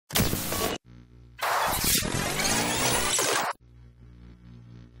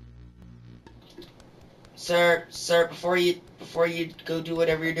Sir, before you go do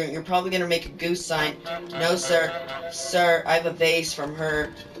whatever you're doing, you're probably gonna make a goose sign. No, sir. Sir, I have a vase from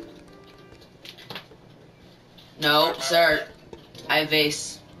her. No, sir. I have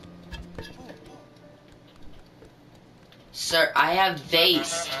vase. Sir, I have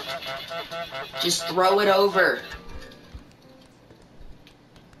vase. Just throw it over.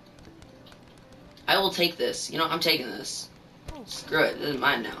 I will take this. You know, I'm taking this. Screw it. This is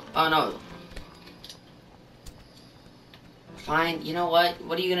mine now. Oh, no. Fine. You know what?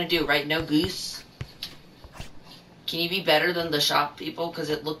 What are you gonna do, right? No goose? Can you be better than the shop people? Because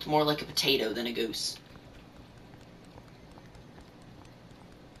it looked more like a potato than a goose.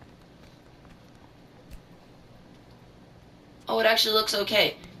 Oh, it actually looks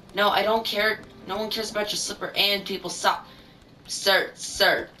okay. No, I don't care. No one cares about your slipper and people's sock. Sir. It's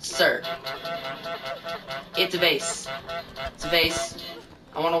a vase. It's a vase.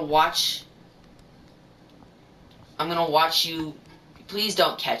 I want to watch. I'm gonna watch you. Please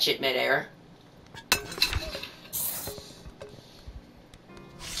don't catch it midair.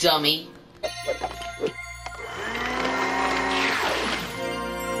 Dummy.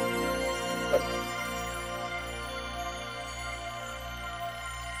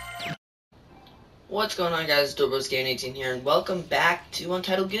 What's going on, guys? Dobros Game 18 here, and welcome back to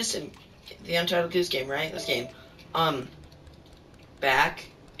Untitled Goose, the Untitled Goose game, right? This game. Back,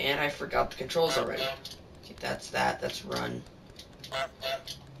 and I forgot the controls already. Okay, that's that. That's run.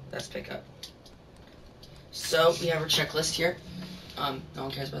 That's pick up. So we have our checklist here. No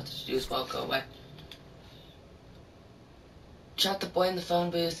one cares about the to-do as well. Go away. Shot the boy in the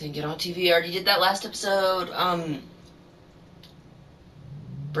phone booth and get on TV. I already did that last episode.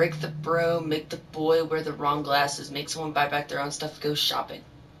 Break the broom, make the boy wear the wrong glasses, make someone buy back their own stuff, go shopping.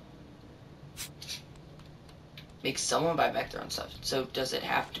 Make someone buy back their own stuff. So does it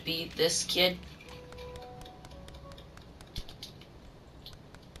have to be this kid?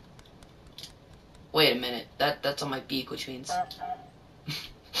 Wait a minute, that's on my beak, which means...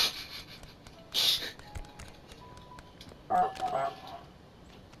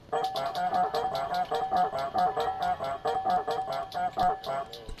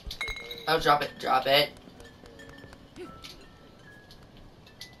 Oh, drop it. Let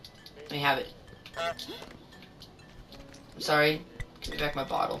me have it. I'm sorry. Give me back my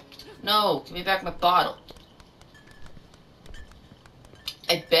bottle. No, give me back my bottle.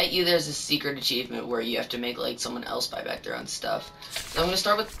 I bet you there's a secret achievement where you have to make, like, someone else buy back their own stuff. So I'm gonna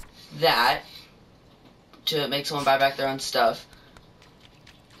start with that, to make someone buy back their own stuff.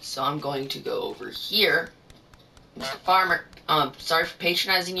 So I'm going to go over here. Mr. Farmer, sorry for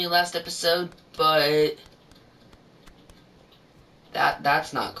patronizing you last episode, but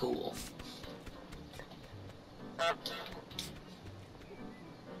that's not cool.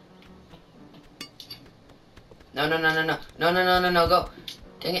 No, go.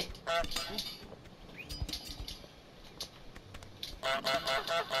 Dang it.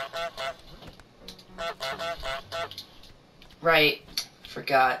 Right,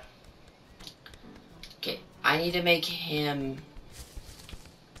 forgot. Okay, I need to make him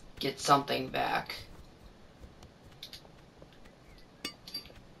get something back.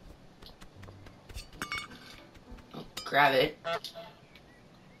 Oh, grab it.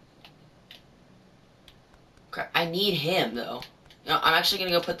 Crap, I need him, though. You know, I'm actually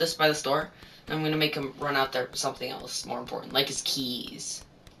gonna go put this by the store, and I'm gonna make him run out there for something else more important, like his keys.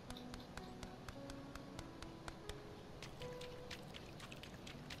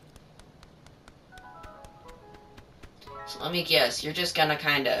 So let me guess, you're just gonna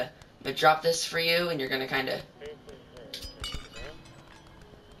kinda drop this for you, and you're gonna kinda...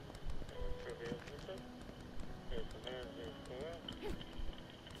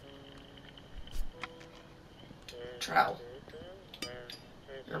 Trowel.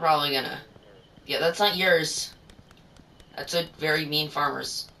 You're probably gonna... Yeah, that's not yours. That's a very mean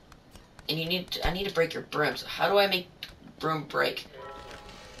farmer's. And you need to... I need to break your broom. So how do I make broom break?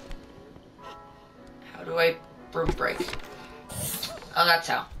 How do I broom break? Oh, that's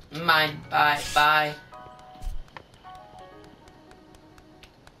how. Mine. Bye. I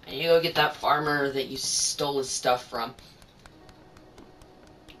need to go get that farmer that you stole his stuff from.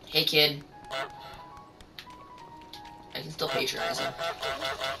 Hey, kid. I can still patronize him.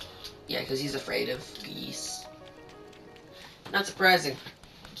 Yeah, because he's afraid of geese. Not surprising.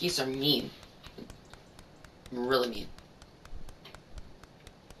 Geese are mean. Really mean.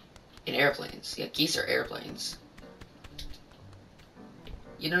 In airplanes. Yeah, geese are airplanes.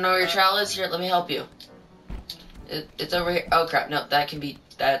 You don't know where your trowel is? Here, let me help you. It's over here. Oh, crap. No,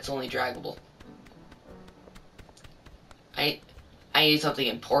 that's only draggable. I need something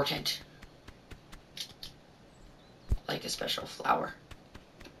important. like a special flower.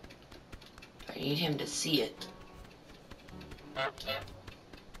 I need him to see it.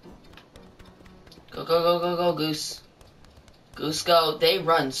 Go, go, go, go, go, Goose. Goose, go. They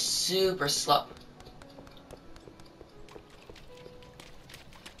run super slow.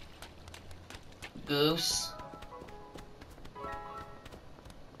 Goose.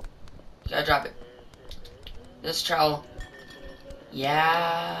 You gotta drop it. This trowel.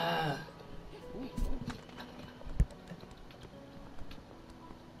 Yeah.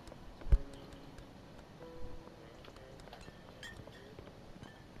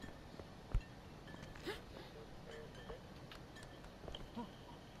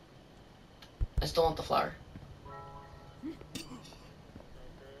 I still want the flower.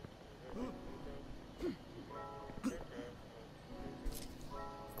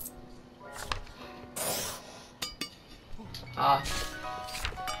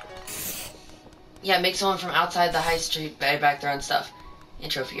 Yeah, make someone from outside the high street back there and stuff.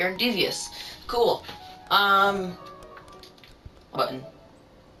 And trophy, you're devious. Cool. Button.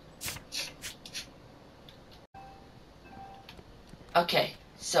 Okay,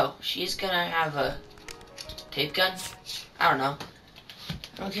 so she's gonna have a tape gun. I don't know.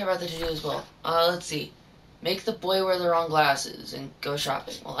 I don't care about the to-do as well. Let's see. Make the boy wear the wrong glasses and go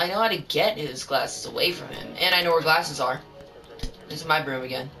shopping. Well, I know how to get his glasses away from him, and I know where glasses are. This is my broom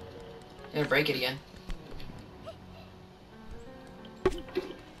again. I'm gonna break it again.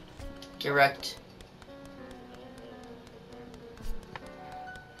 Get wrecked.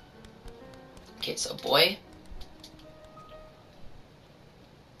 Okay, so boy.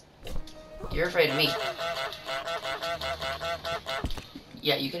 You're afraid of me.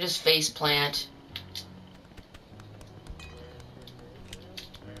 Yeah, you can just face plant.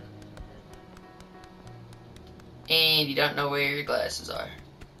 And you don't know where your glasses are.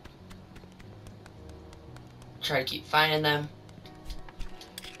 Try to keep finding them.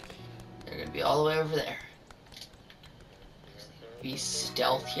 They're gonna be all the way over there. Be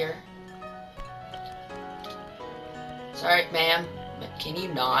stealth here. Sorry, ma'am. Can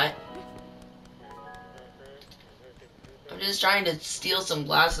you not? I'm just trying to steal some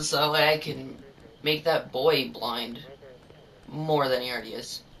glasses so that way I can make that boy blind. More than he already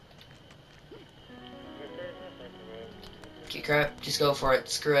is. Okay, crap. Just go for it.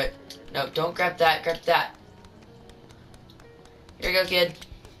 Screw it. No, don't grab that. Grab that. Here you go, kid.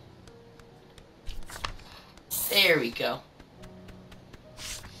 There we go.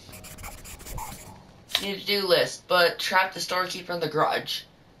 Need a to-do list, but trap the storekeeper in the garage.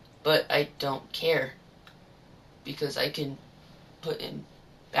 But I don't care. Because I can put in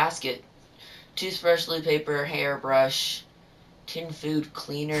basket. Toothbrush, blue paper, hairbrush, tin food,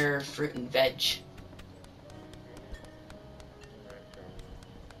 cleaner, fruit and veg.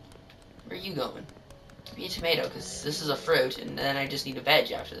 Where are you going? Be a tomato, because this is a fruit, and then I just need a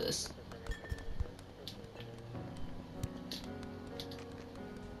veg after this.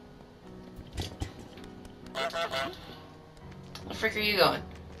 Where the frick are you going?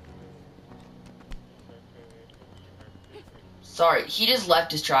 Sorry, he just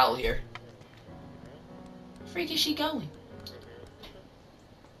left his trowel here. Where the freak is she going?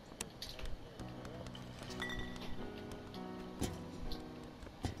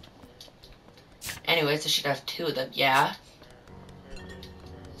 Anyways, I should have two of them. Yeah.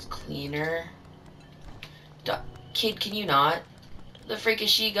 It's cleaner. Kid, can you not? Where the freak is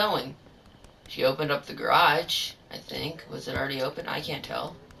she going? She opened up the garage, I think. Was it already open? I can't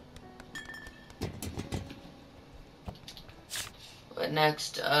tell. What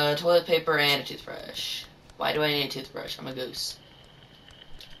next? Toilet paper and a toothbrush. Why do I need a toothbrush? I'm a goose.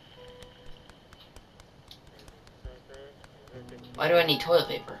 Why do I need toilet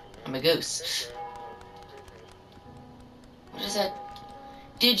paper? I'm a goose. What is that?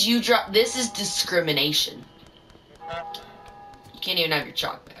 Did you drop? This is discrimination. You can't even have your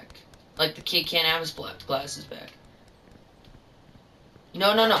chalk back. Like the kid can't have his glasses back.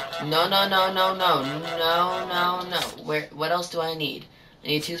 No, no, no. No, no, no, no, no. No, no, no. What else do I need? I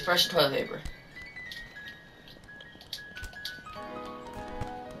need a toothbrush and toilet paper.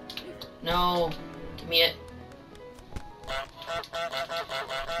 No. Give me it.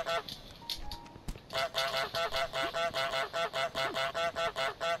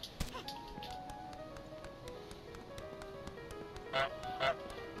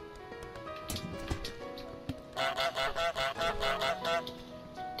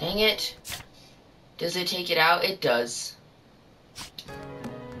 Dang it. Does it take it out? It does.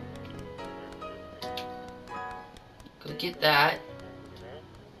 Go get that.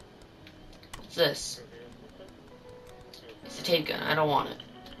 What's this? It's a tape gun. I don't want it.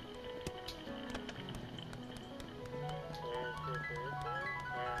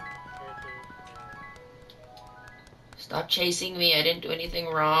 Stop chasing me. I didn't do anything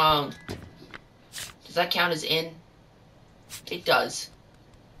wrong. Does that count as in? It does.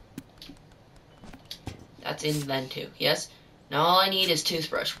 That's in then too. Yes? Now all I need is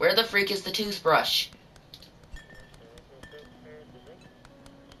toothbrush. Where the freak is the toothbrush?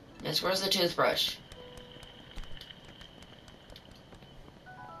 Miss, where's the toothbrush?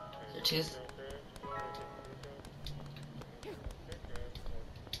 The tooth...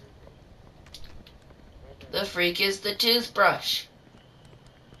 The freak is the toothbrush.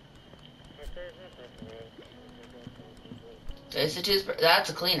 There's the toothbrush. That's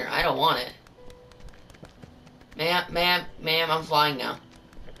a cleaner. I don't want it. Ma'am, I'm flying now.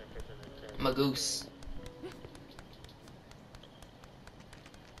 I'm a goose.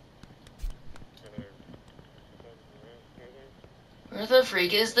 Where the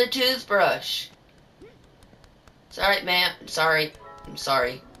freak is the toothbrush? Sorry, ma'am. Sorry. I'm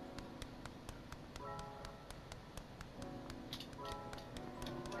sorry.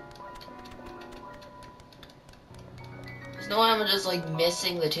 There's no way I'm just like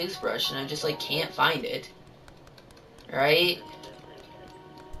missing the toothbrush and I just like can't find it. Right?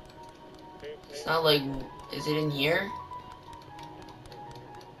 It's not like, is it in here?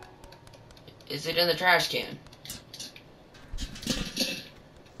 Is it in the trash can?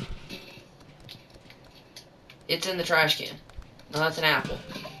 It's in the trash can. No, that's an apple.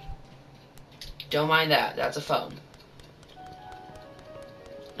 Don't mind that. That's a phone.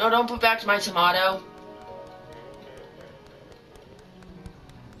 No, don't put back my tomato.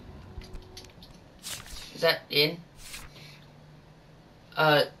 Is that in?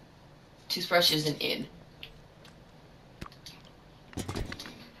 Toothbrush isn't in.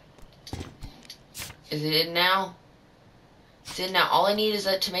 Is it in now? It's in now. All I need is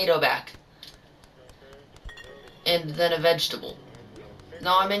that tomato back. And then a vegetable.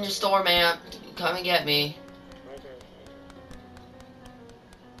 No, I'm in your store, ma'am. Come and get me.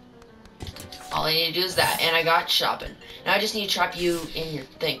 All I need to do is that, and I got shopping. Now I just need to trap you in your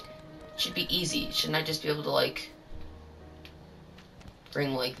thing. Should be easy. Shouldn't I just be able to, like,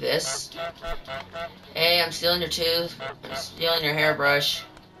 bring like this? Hey, I'm stealing your tooth. I'm stealing your hairbrush.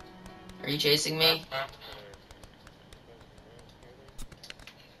 Are you chasing me?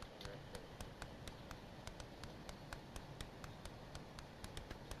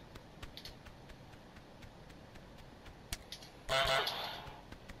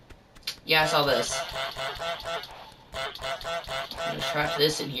 Yeah, I saw this. I'm gonna trap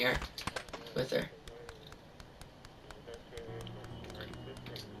this in here with her.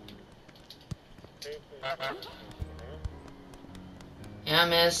 Yeah,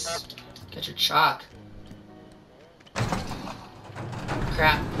 miss. Get your chalk.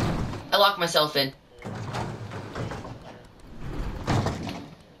 Crap. I locked myself in.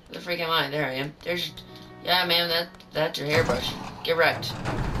 Where the freak am I? There I am. There's... Yeah, man, that's your hairbrush. Get wrecked.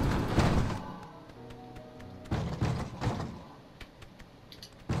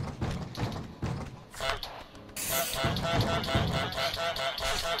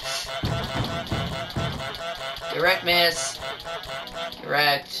 Get wrecked, miss. Get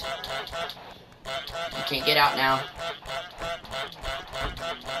wrecked. You can't get out now.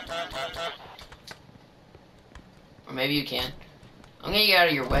 Or maybe you can. I'm gonna get out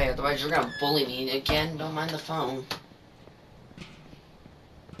of your way, otherwise you're gonna bully me again. Don't mind the phone.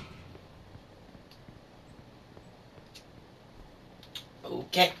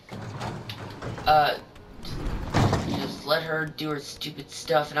 Okay. Just let her do her stupid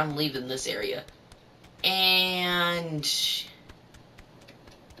stuff and I'm leaving this area. And...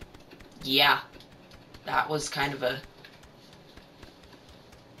 yeah. That was kind of a...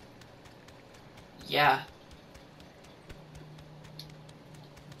 yeah.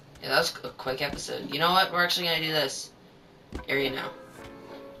 Yeah, that was a quick episode. You know what? We're actually gonna do this area now.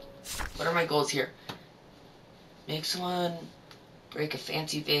 What are my goals here? Make someone break a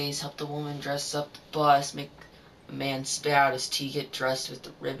fancy vase, help the woman dress up the bus, make a man spit out his tea, get dressed with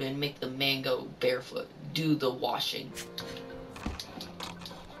the ribbon, make the man go barefoot, do the washing.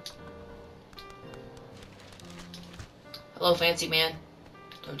 Hello, fancy man.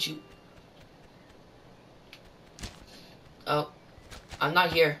 Don't you... oh, I'm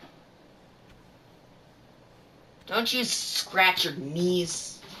not here. Don't you scratch your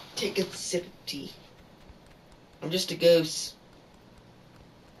knees. Take a sip of tea. I'm just a goose.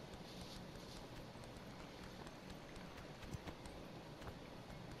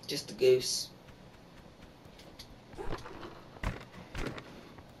 Just a goose.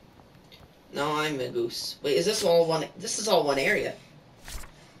 No, I'm a goose. Wait, is this all one? This is all one area.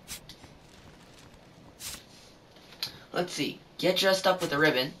 Let's see. Get dressed up with a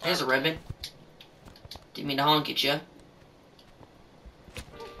ribbon. Here's a ribbon. Didn't mean to honk at you.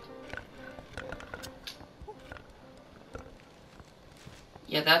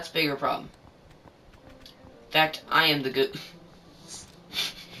 Yeah, that's a bigger problem. In fact, I am the goose.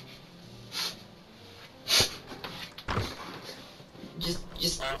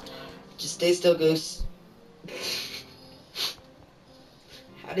 Just stay still, Goose.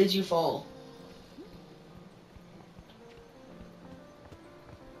 How did you fall?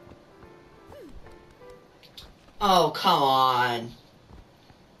 Oh, come on.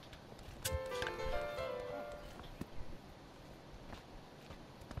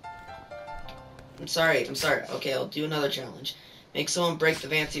 I'm sorry. Okay, I'll do another challenge. Make someone break the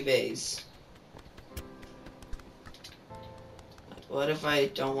fancy vase. What if I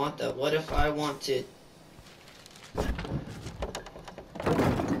don't want that? What if I want to... I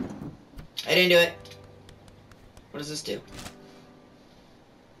didn't do it. What does this do?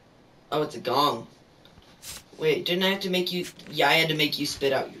 Oh, it's a gong. Wait, didn't I have to make you... Yeah, I had to make you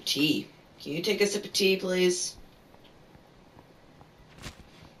spit out your tea. Can you take a sip of tea, please?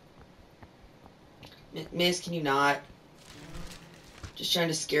 Miss, can you not? Just trying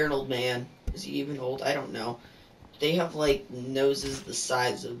to scare an old man. Is he even old? I don't know. They have, like, noses the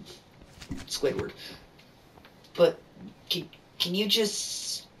size of Squidward. But, can you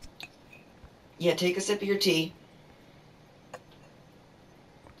just... Yeah, take a sip of your tea.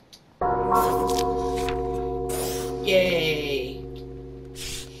 Yay!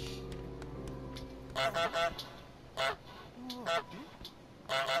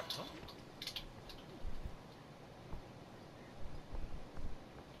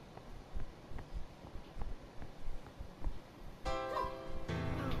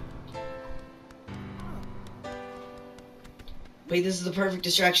 Wait, this is the perfect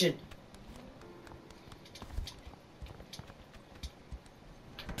distraction.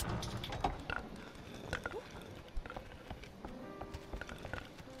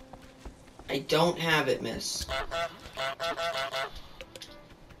 I don't have it, miss.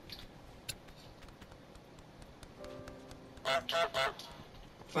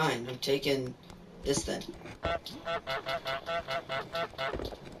 Fine, I'm taking this then.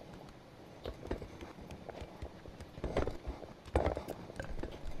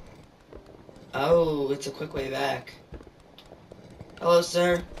 Oh, it's a quick way back. Hello,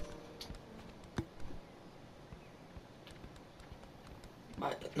 sir.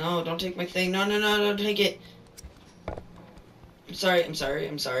 No, don't take my thing. No, don't take it. I'm sorry.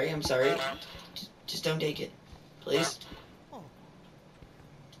 Just don't take it. Please.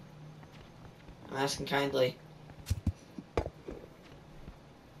 I'm asking kindly.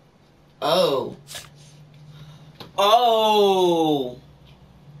 Oh. Oh!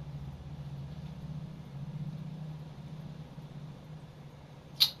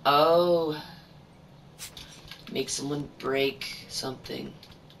 Oh. Make someone break something.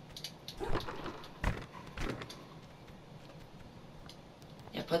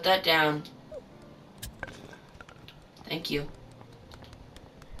 Yeah, put that down. Thank you.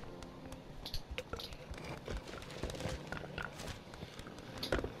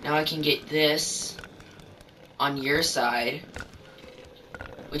 Now I can get this on your side,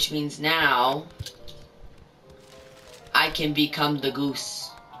 which means now I can become the goose.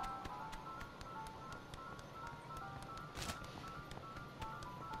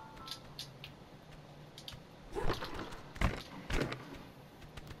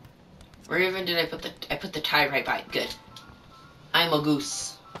 Where even did I put the... I put the tie right by it. Good. I'm a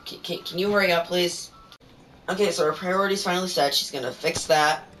goose. Can you hurry up, please? Okay, so our priority's finally set. She's gonna fix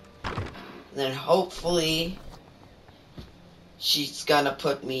that. And then hopefully she's gonna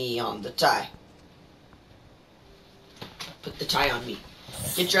put me on the tie. Put the tie on me.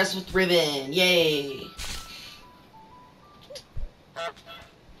 Get dressed with ribbon. Yay.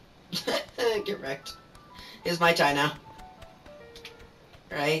 Get wrecked. Here's my tie now.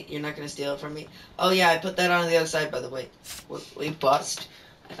 Right? You're not gonna steal it from me? Oh yeah, I put that on the other side, by the way. Wait, bust.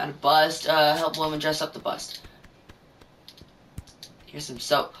 I found a bust. Help woman dress up the bust. Here's some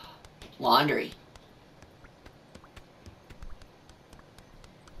soap. Laundry.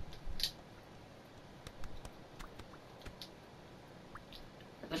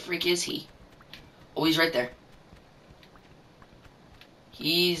 Where the freak is he? Oh, he's right there.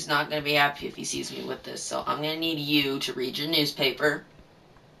 He's not gonna be happy if he sees me with this, so I'm gonna need you to read your newspaper.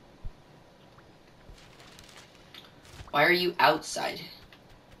 Why are you outside?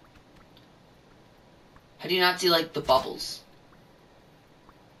 How do you not see, like, the bubbles?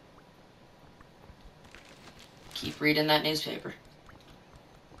 Keep reading that newspaper.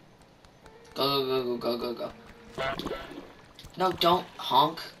 Go. No, don't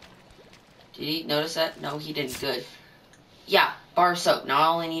honk. Did he notice that? No, he didn't. Good. Yeah, bar of soap. Now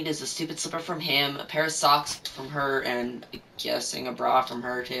all I need is a stupid slipper from him, a pair of socks from her, and I'm guessing a bra from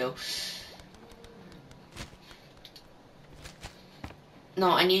her too.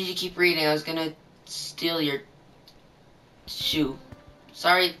 No, I need you to keep reading. I was gonna steal your shoe.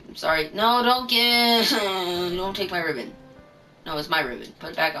 Sorry. No, don't don't take my ribbon. No, it's my ribbon.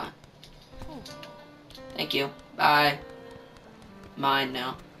 Put it back on. Thank you. Bye. Mine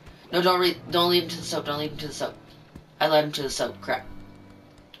now. No, don't leave him to the soap. Don't leave him to the soap. I led him to the soap. Crap.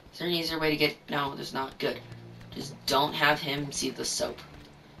 Is there an easier way to get... No, there's not. Good. Just don't have him see the soap.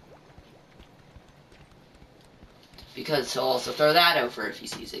 Because he'll also throw that over if he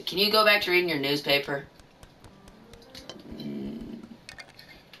sees it. Can you go back to reading your newspaper?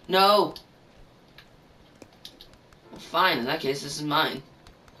 No! Well, fine. In that case, this is mine.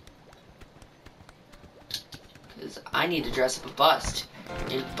 Because I need to dress up a bust.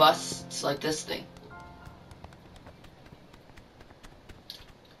 And busts like this thing.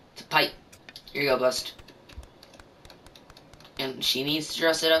 It's a pipe. Here you go, bust. And she needs to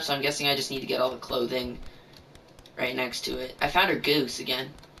dress it up, so I'm guessing I just need to get all the clothing right next to it. I found her goose again.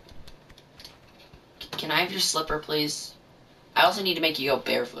 Can I have your slipper, please? I also need to make you go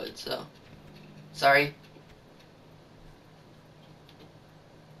barefoot, so... Sorry.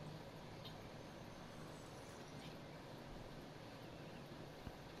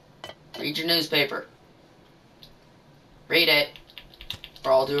 Read your newspaper. Read it.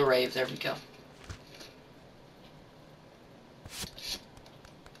 Or I'll do a rave. There we go.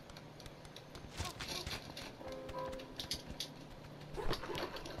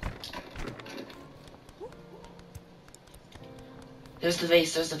 There's the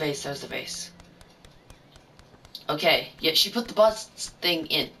vase. Okay, yeah, she put the bust thing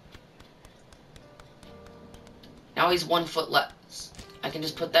in. Now he's 1 foot less. I can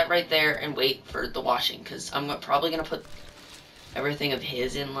just put that right there and wait for the washing, because I'm probably going to put everything of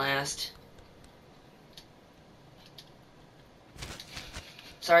his in last.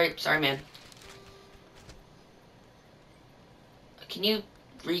 Sorry, man. Can you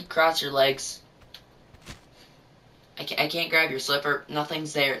recross your legs? I can't grab your slipper.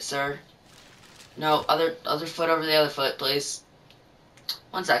 Nothing's there, sir. No, other foot over the other foot, please.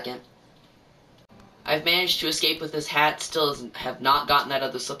 1 second. I've managed to escape with this hat. Still have not gotten that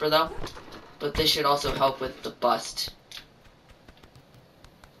other slipper, though. But this should also help with the bust.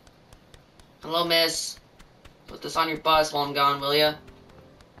 Hello, miss. Put this on your bust while I'm gone, will ya?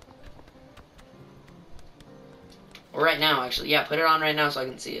 Or right now, actually. Yeah, put it on right now so I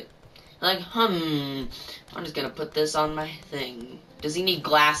can see it. Like, I'm just gonna put this on my thing. Does he need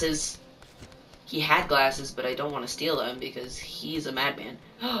glasses? He had glasses, but I don't want to steal them because he's a madman.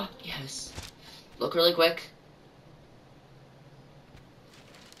 Oh, yes. Look really quick.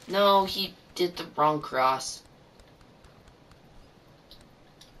 No, he did the wrong cross.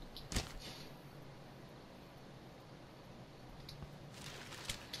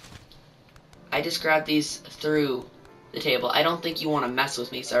 I just grabbed these through the table. I don't think you want to mess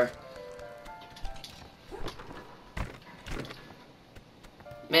with me, sir.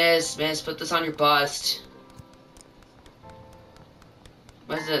 Miss, put this on your bust.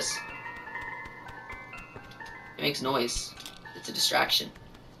 What is this? It makes noise. It's a distraction.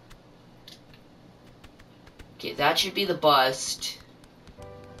 Okay, that should be the bust.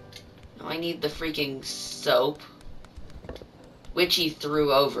 Now I need the freaking soap. Which he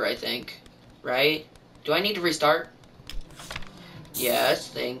threw over, I think. Right? Do I need to restart? Yes,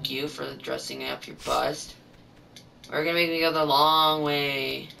 thank you for dressing up your bust. We're gonna make me go the long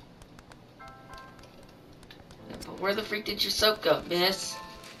way. But where the freak did your soap go, miss?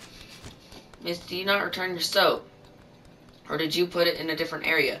 Miss, did you not return your soap? Or did you put it in a different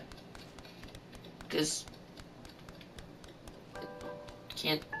area? Because...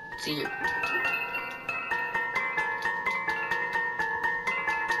 can't see your...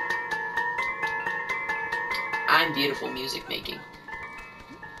 I'm beautiful music making.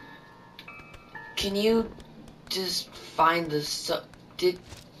 Can you just find the soap? Did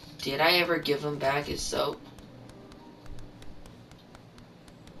I ever give him back his soap?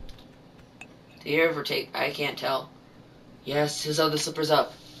 Did he ever take... I can't tell. Yes, his other slipper's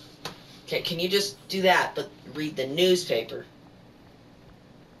up. Okay, can you just do that, but read the newspaper?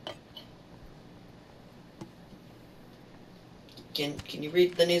 Can you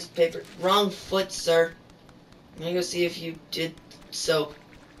read the newspaper? Wrong foot, sir. I'm gonna go see if you did soap.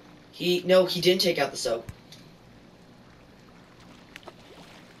 No, he didn't take out the soap.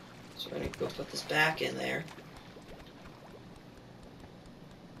 So we're gonna go put this back in there.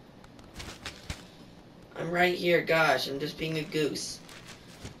 I'm right here, gosh, I'm just being a goose.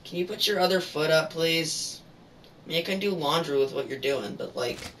 Can you put your other foot up, please? I mean, you can do laundry with what you're doing, but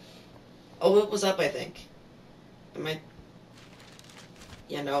like... Oh, it was up, I think. Am I...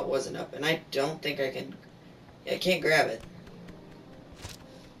 Yeah, no, it wasn't up. And I don't think I can... Yeah, I can't grab it.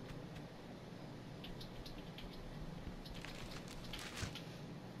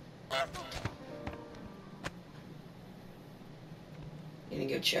 Gonna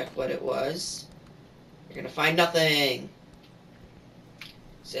go check what it was. You're gonna find nothing.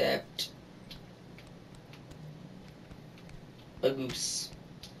 Except... a goose.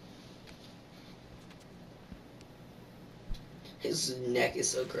 His neck is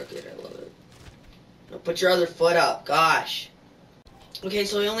so crooked, I love it. Now put your other foot up, gosh. Okay,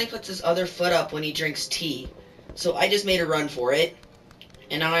 so he only puts his other foot up when he drinks tea. So I just made a run for it.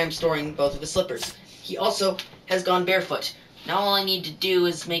 And now I'm storing both of his slippers. He also has gone barefoot. Now all I need to do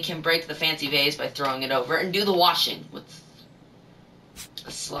is make him break the fancy vase by throwing it over and do the washing with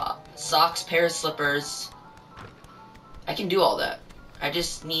a socks, pair of slippers. I can do all that. I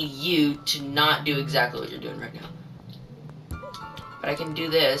just need you to not do exactly what you're doing right now. But I can do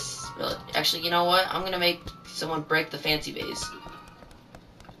this. Actually, you know what? I'm going to make someone break the fancy vase.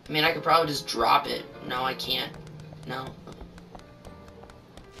 I mean, I could probably just drop it. No, I can't. No.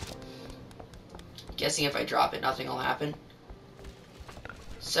 Guessing if I drop it, nothing will happen.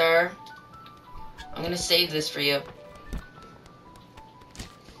 Sir, I'm going to save this for you.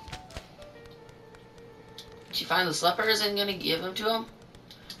 Did she find the slippers and going to give them to him?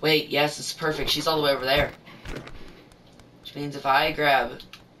 Wait, yes, it's perfect. She's all the way over there. Which means if I grab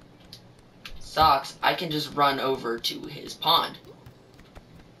socks, I can just run over to his pond.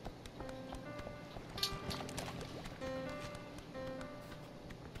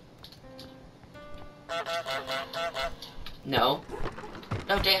 No.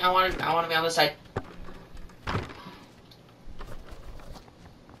 No, dang, I want to be on this side. I'm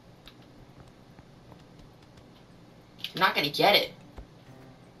not gonna get it.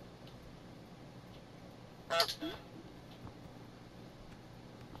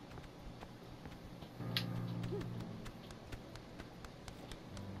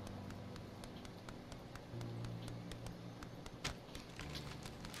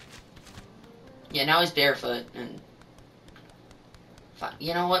 Yeah, now he's barefoot, and...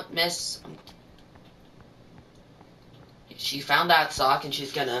 You know what, miss? She found that sock, and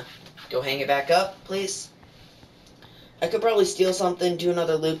she's gonna go hang it back up, please. I could probably steal something, do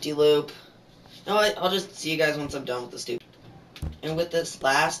another loop-de-loop. No, I'll just see you guys once I'm done with this dude. And with this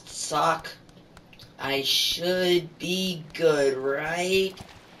last sock, I should be good, right?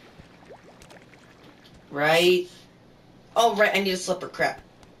 Right? Oh, right, I need a slipper, crap.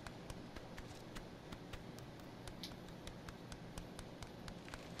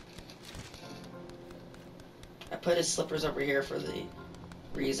 I put his slippers over here for the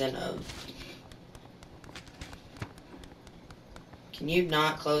reason of... Can you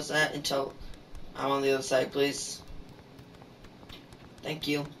not close that until I'm on the other side, please? Thank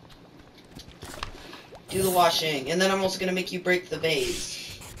you. Do the washing, and then I'm also going to make you break the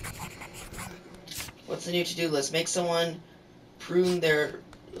vase. What's the new to-do list? Make someone prune their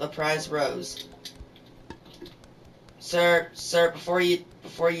prize rose. Sir, before you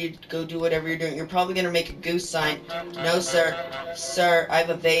go do whatever you're doing, you're probably going to make a goose sign. No, sir. Sir, I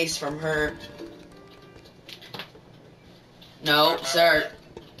have a vase from her. No, sir.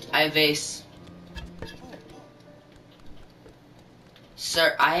 I have vase.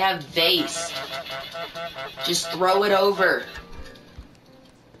 Sir, I have vase. Just throw it over.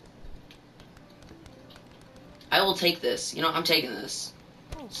 I will take this. You know, I'm taking this.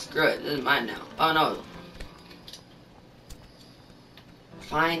 Screw it. This is mine now. Oh, no.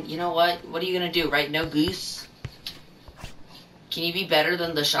 Fine. You know what? What are you going to do, right? No goose? Can you be better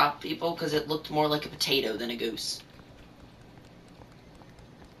than the shop people? Because it looked more like a potato than a goose.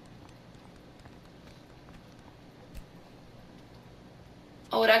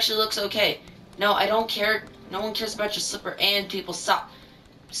 Oh, it actually looks okay. No, I don't care. No one cares about your slipper and people's sock.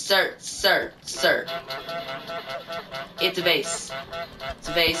 Sir. It's a vase. It's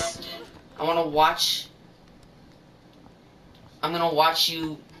a vase. I want to watch. I'm going to watch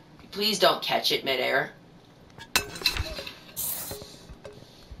you. Please don't catch it midair.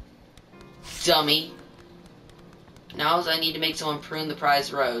 Dummy. Now I need to make someone prune the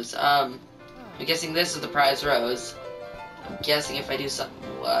prize rose. I'm guessing this is the prize rose. I'm guessing if I do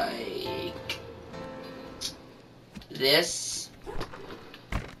something like this.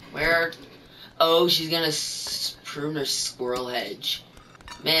 Where? Oh, she's gonna prune her squirrel hedge.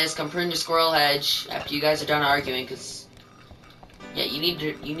 Miss, come prune your squirrel hedge after you guys are done arguing, cause yeah, you need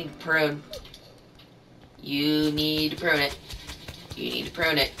to prune. You need to prune it. You need to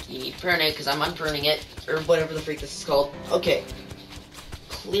prune it. You need to prune it, cause I'm unpruning it. Or whatever the freak this is called. Okay.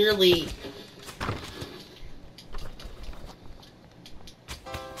 Clearly...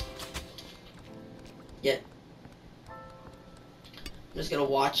 Yeah. I'm just gonna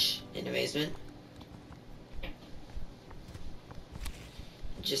watch in amazement.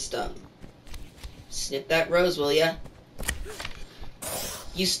 Just, snip that rose, will ya?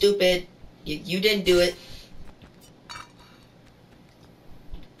 You stupid. You didn't do it.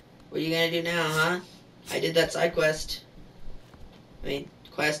 What are you gonna do now, huh? I did that side quest. I mean,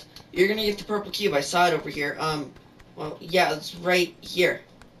 quest. You're gonna get the purple cube. I saw it over here. Well, yeah, it's right here.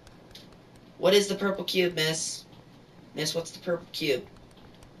 What is the purple cube, miss? Miss, what's the purple cube?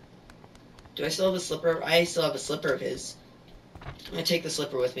 Do I still have a slipper? I still have a slipper of his. I'm gonna take the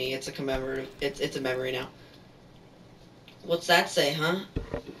slipper with me. It's a commemorative. It's a memory now. What's that say, huh?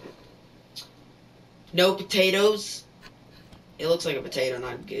 No potatoes? It looks like a potato,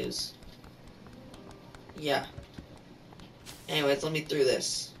 not a goose. Yeah. Anyways, let me through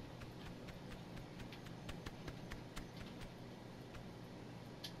this.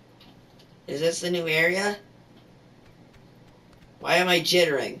 Is this the new area? Why am I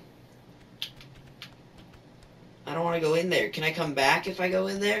jittering? I don't want to go in there. Can I come back if I go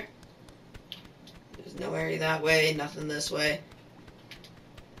in there? There's no area that way, nothing this way.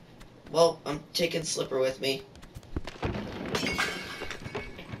 Well, I'm taking Slipper with me.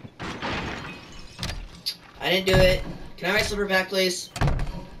 I didn't do it. Can I have my Slipper back, please?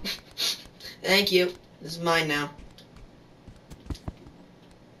 Thank you. This is mine now.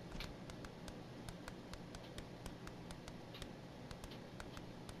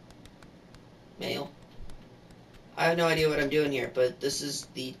 Mail. I have no idea what I'm doing here, but this is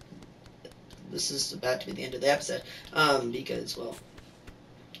about to be the end of the episode. Because, well,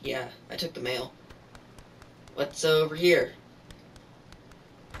 yeah, I took the mail. What's over here?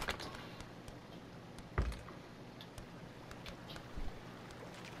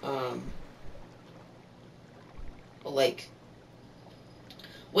 A lake.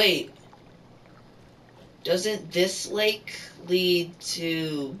 Wait. Doesn't this lake lead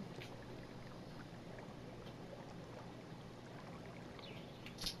to...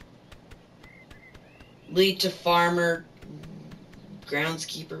 farmer,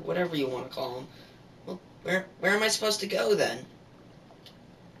 groundskeeper, whatever you want to call him. Well, where am I supposed to go then?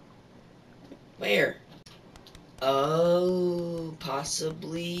 Where? Oh,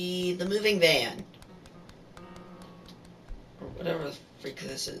 possibly the moving van. Or whatever the freak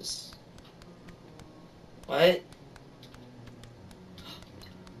this is. What?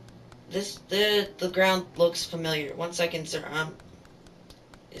 The ground looks familiar. 1 second, sir.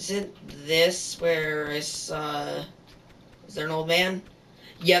 Isn't this where I saw... Is there an old man?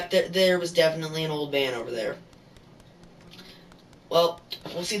 Yep, there was definitely an old man over there. Well,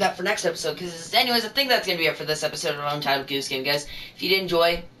 we'll see that for next episode, because anyways, I think that's going to be it for this episode of Untitled Goose Game, guys. If you did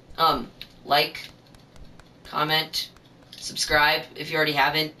enjoy, like, comment, subscribe if you already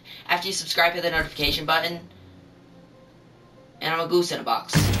haven't. After you subscribe, hit the notification button, and I'm a goose in a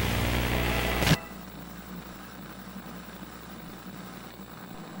box.